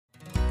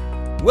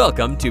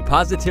Welcome to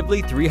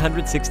Positively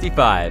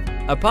 365,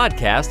 a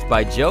podcast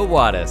by Joe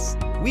Wattis.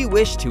 We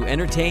wish to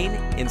entertain,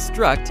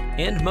 instruct,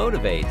 and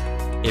motivate.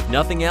 If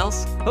nothing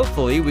else,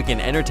 hopefully we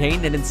can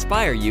entertain and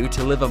inspire you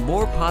to live a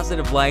more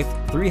positive life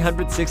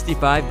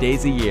 365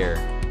 days a year.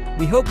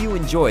 We hope you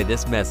enjoy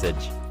this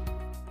message.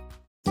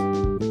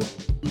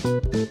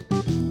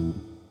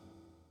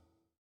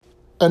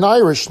 An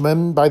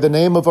Irishman by the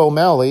name of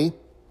O'Malley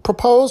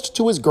proposed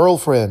to his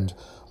girlfriend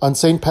on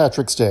St.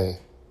 Patrick's Day.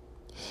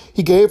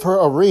 He gave her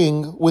a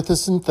ring with a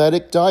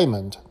synthetic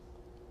diamond.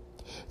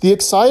 The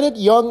excited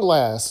young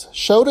lass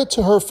showed it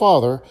to her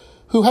father,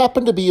 who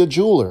happened to be a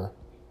jeweler.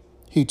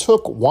 He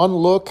took one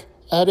look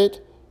at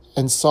it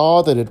and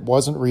saw that it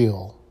wasn't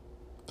real.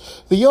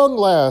 The young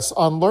lass,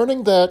 on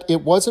learning that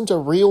it wasn't a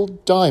real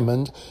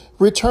diamond,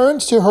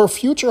 returned to her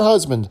future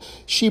husband.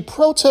 She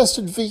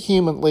protested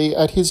vehemently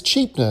at his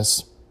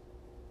cheapness.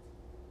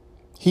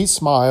 He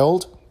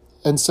smiled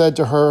and said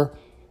to her,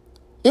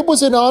 "It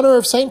was in honor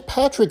of St.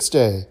 Patrick's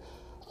Day.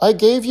 I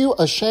gave you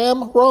a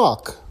sham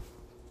rock."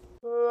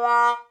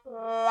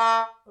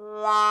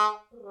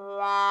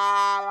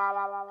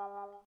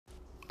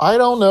 I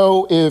don't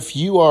know if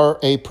you are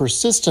a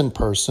persistent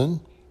person,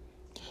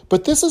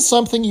 but this is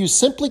something you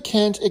simply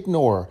can't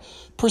ignore.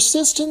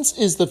 Persistence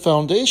is the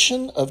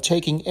foundation of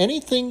taking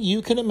anything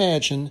you can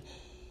imagine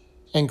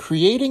and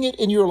creating it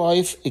in your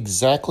life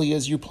exactly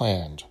as you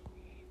planned.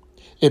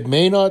 It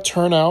may not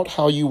turn out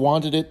how you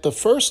wanted it the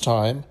first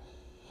time,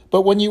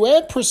 but when you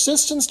add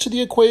persistence to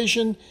the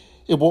equation,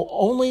 it will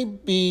only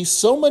be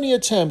so many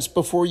attempts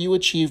before you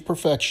achieve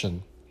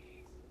perfection.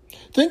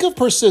 Think of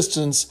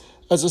persistence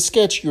as a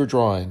sketch you're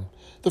drawing.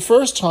 The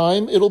first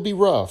time, it'll be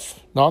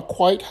rough, not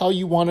quite how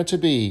you want it to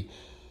be.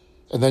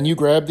 And then you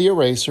grab the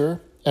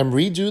eraser and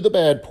redo the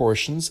bad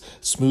portions,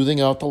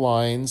 smoothing out the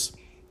lines,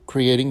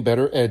 creating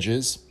better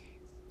edges.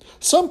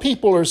 Some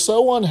people are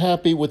so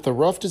unhappy with the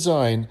rough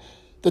design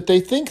that they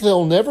think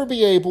they'll never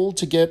be able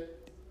to get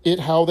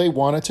it how they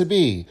want it to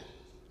be,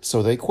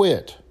 so they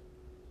quit.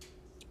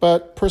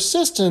 But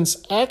persistence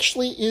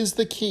actually is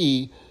the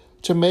key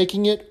to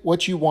making it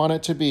what you want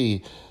it to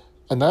be,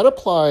 and that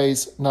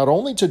applies not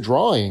only to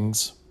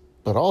drawings,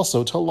 but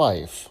also to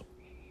life.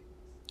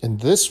 In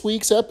this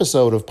week's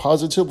episode of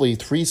Positively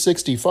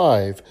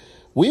 365,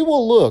 we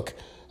will look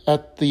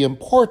at the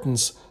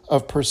importance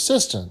of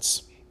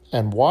persistence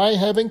and why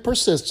having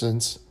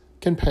persistence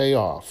can pay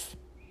off.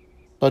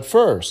 But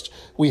first,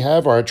 we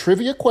have our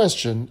trivia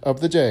question of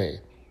the day.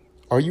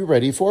 Are you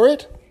ready for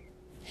it?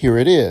 Here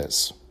it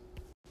is.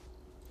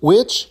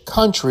 Which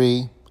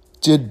country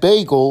did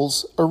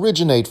bagels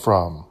originate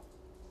from?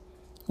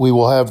 We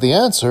will have the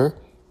answer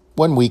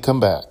when we come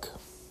back.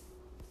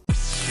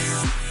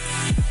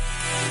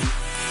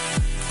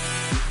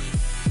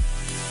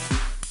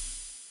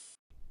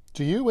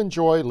 Do you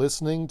enjoy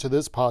listening to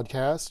this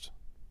podcast?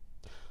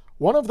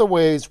 One of the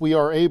ways we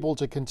are able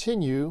to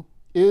continue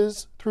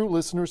is through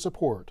listener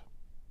support.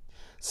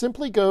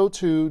 Simply go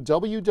to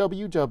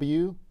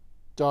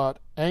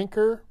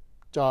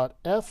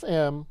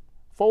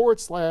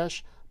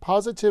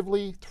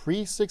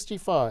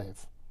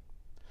www.anchor.fm/positively365.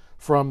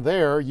 From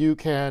there, you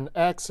can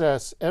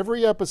access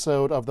every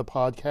episode of the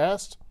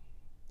podcast.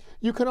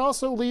 You can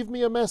also leave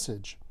me a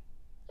message.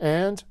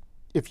 And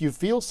if you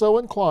feel so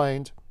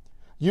inclined,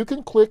 you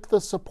can click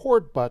the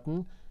support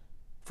button.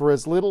 For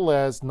as little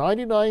as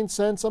 99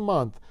 cents a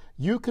month,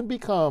 you can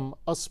become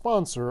a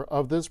sponsor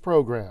of this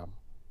program.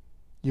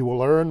 You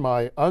will earn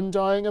my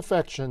undying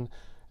affection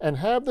and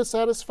have the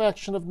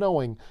satisfaction of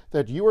knowing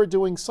that you are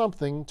doing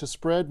something to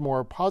spread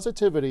more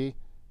positivity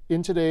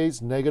in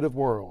today's negative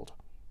world.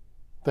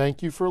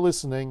 Thank you for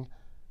listening,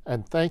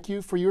 and thank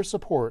you for your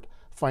support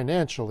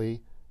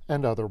financially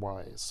and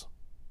otherwise.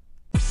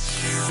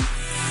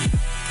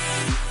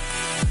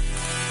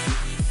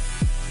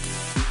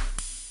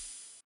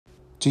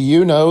 Do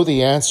you know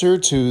the answer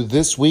to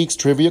this week's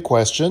trivia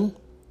question?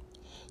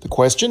 The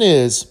question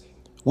is,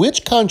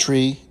 which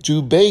country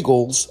do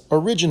bagels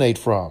originate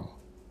from?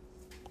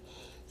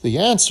 The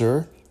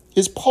answer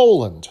is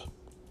Poland.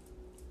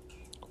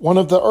 One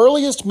of the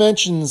earliest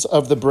mentions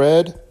of the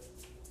bread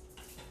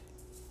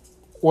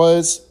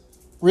was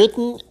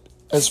written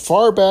as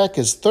far back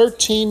as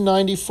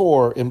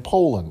 1394 in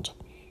Poland.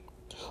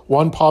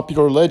 One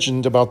popular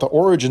legend about the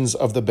origins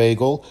of the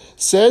bagel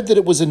said that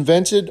it was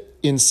invented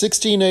in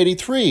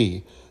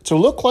 1683 to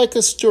look like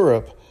a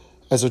stirrup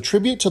as a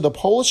tribute to the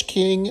Polish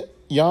king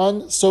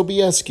Jan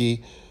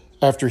Sobieski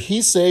after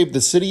he saved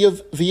the city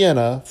of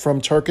Vienna from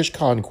Turkish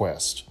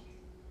conquest.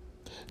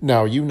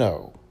 Now you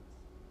know.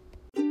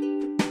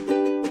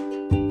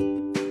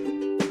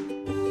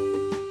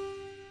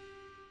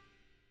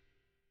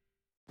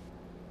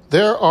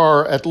 There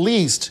are at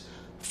least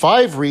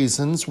 5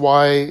 reasons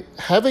why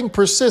having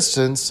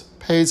persistence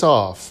pays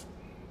off.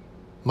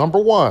 Number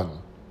 1,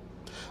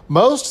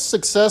 most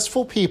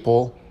successful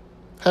people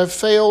have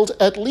failed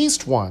at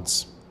least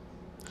once.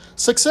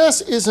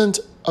 Success isn't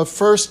a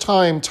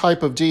first-time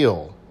type of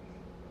deal.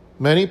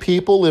 Many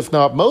people, if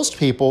not most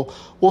people,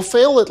 will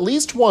fail at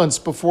least once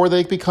before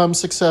they become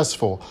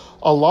successful.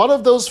 A lot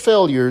of those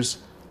failures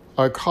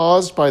are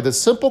caused by the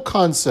simple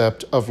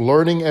concept of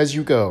learning as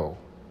you go.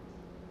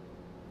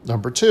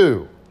 Number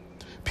 2,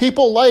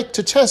 people like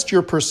to test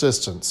your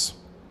persistence.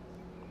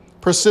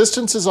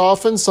 Persistence is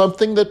often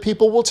something that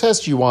people will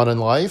test you on in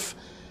life.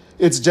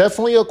 It's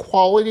definitely a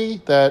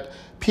quality that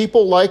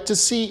people like to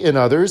see in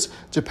others,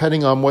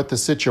 depending on what the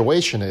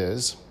situation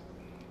is.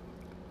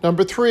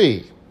 Number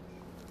 3,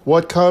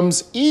 what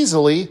comes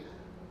easily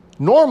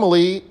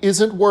normally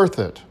isn't worth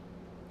it.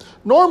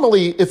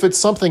 Normally, if it's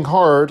something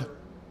hard,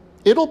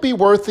 it'll be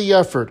worth the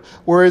effort,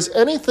 whereas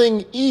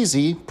anything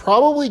easy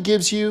probably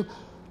gives you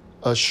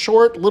a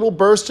short little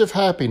burst of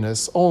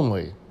happiness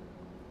only.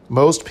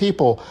 Most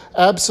people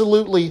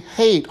absolutely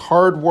hate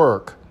hard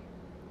work,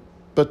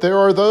 but there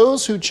are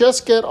those who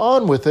just get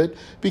on with it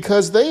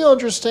because they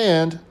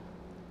understand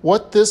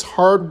what this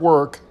hard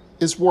work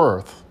is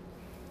worth.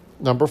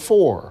 Number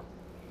 4,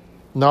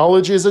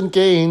 knowledge isn't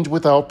gained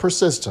without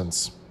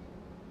persistence.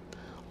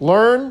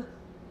 Learning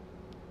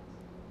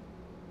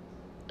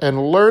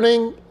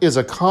is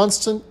a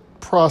constant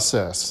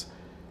process.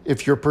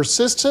 If you're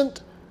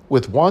persistent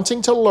with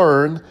wanting to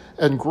learn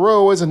and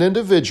grow as an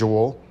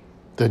individual,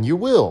 then you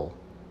will.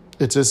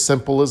 It's as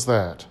simple as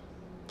that.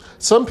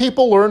 Some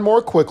people learn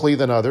more quickly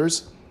than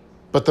others,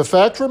 but the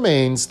fact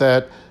remains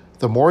that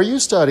the more you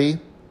study,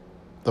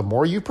 the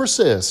more you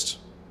persist,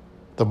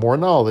 the more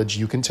knowledge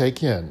you can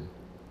take in.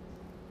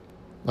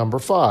 Number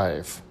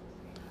 5,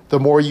 the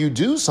more you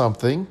do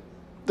something,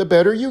 the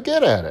better you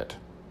get at it.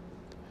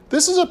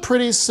 This is a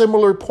pretty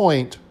similar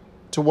point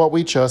to what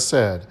we just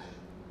said,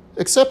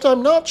 except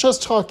I'm not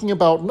just talking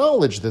about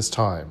knowledge this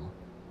time.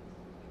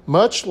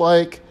 Much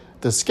like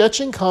the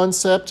sketching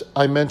concept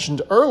I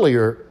mentioned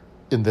earlier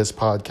in this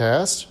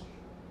podcast,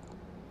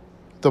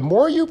 the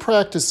more you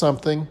practice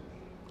something,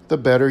 the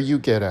better you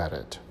get at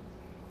it.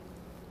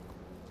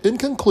 In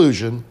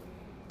conclusion,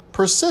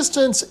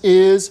 persistence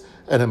is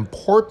an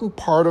important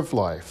part of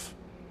life.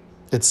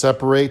 It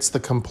separates the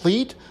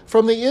complete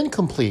from the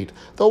incomplete,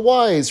 the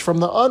wise from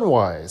the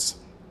unwise.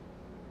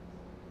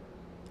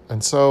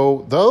 And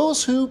so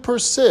those who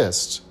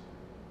persist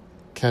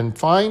can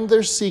find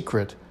their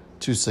secret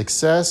to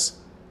success,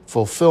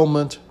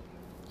 fulfillment,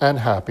 and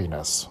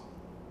happiness.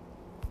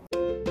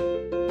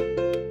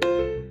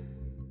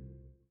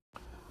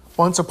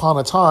 Once upon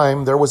a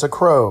time, there was a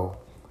crow.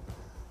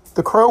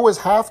 The crow was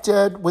half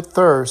dead with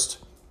thirst,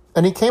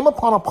 and he came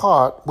upon a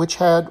pot which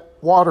had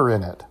water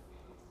in it.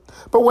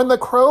 But when the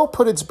crow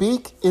put its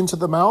beak into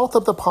the mouth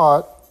of the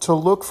pot to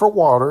look for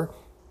water,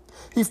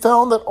 he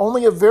found that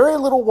only a very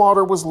little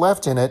water was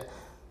left in it,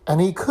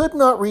 and he could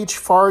not reach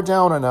far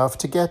down enough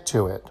to get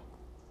to it.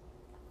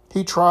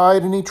 He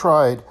tried and he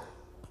tried,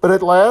 but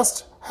at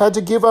last had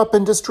to give up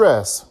in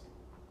distress.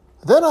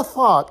 Then a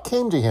thought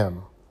came to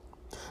him,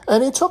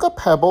 and he took a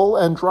pebble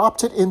and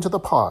dropped it into the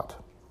pot.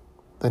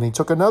 Then he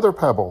took another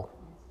pebble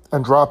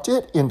and dropped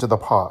it into the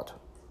pot.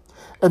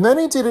 And then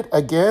he did it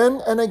again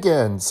and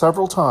again,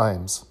 several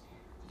times.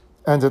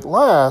 And at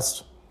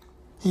last,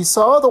 he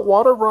saw the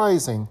water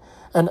rising,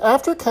 and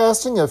after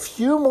casting a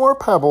few more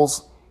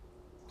pebbles,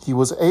 he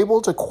was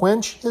able to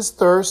quench his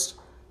thirst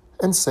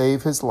and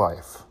save his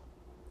life.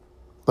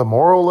 The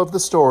moral of the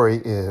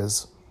story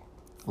is,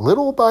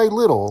 little by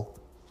little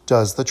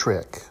does the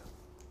trick.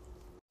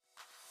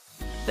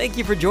 Thank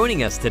you for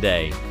joining us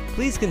today.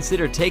 Please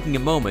consider taking a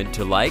moment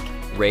to like,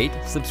 rate,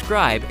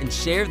 subscribe, and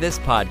share this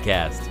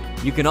podcast.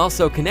 You can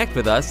also connect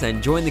with us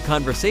and join the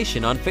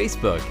conversation on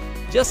Facebook.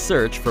 Just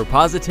search for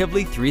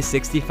Positively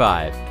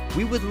 365.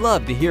 We would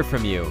love to hear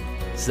from you.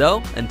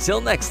 So, until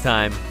next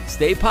time,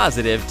 stay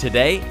positive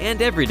today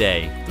and every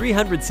day,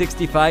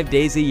 365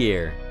 days a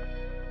year.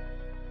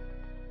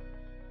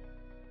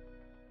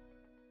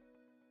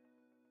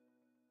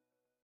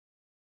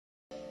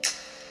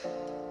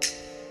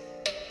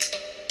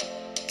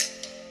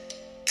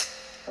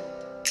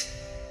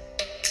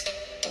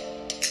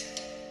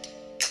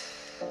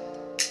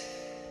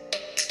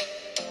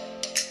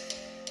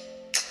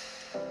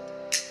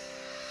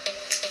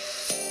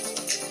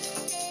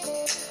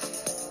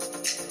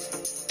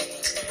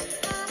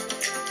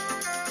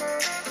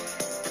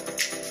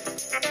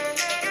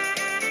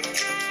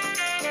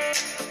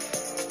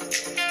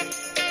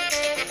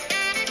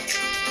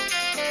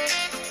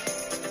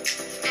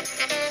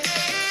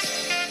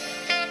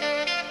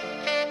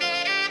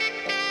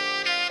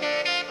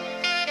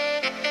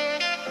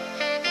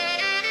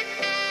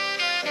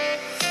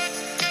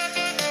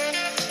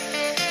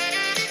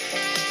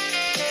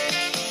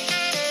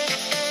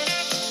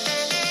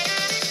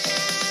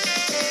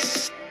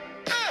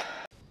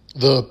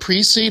 The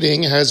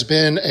preceding has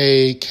been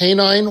a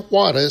Canine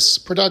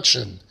Wattis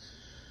production.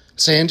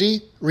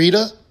 Sandy,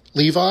 Rita,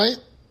 Levi,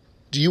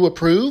 do you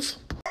approve?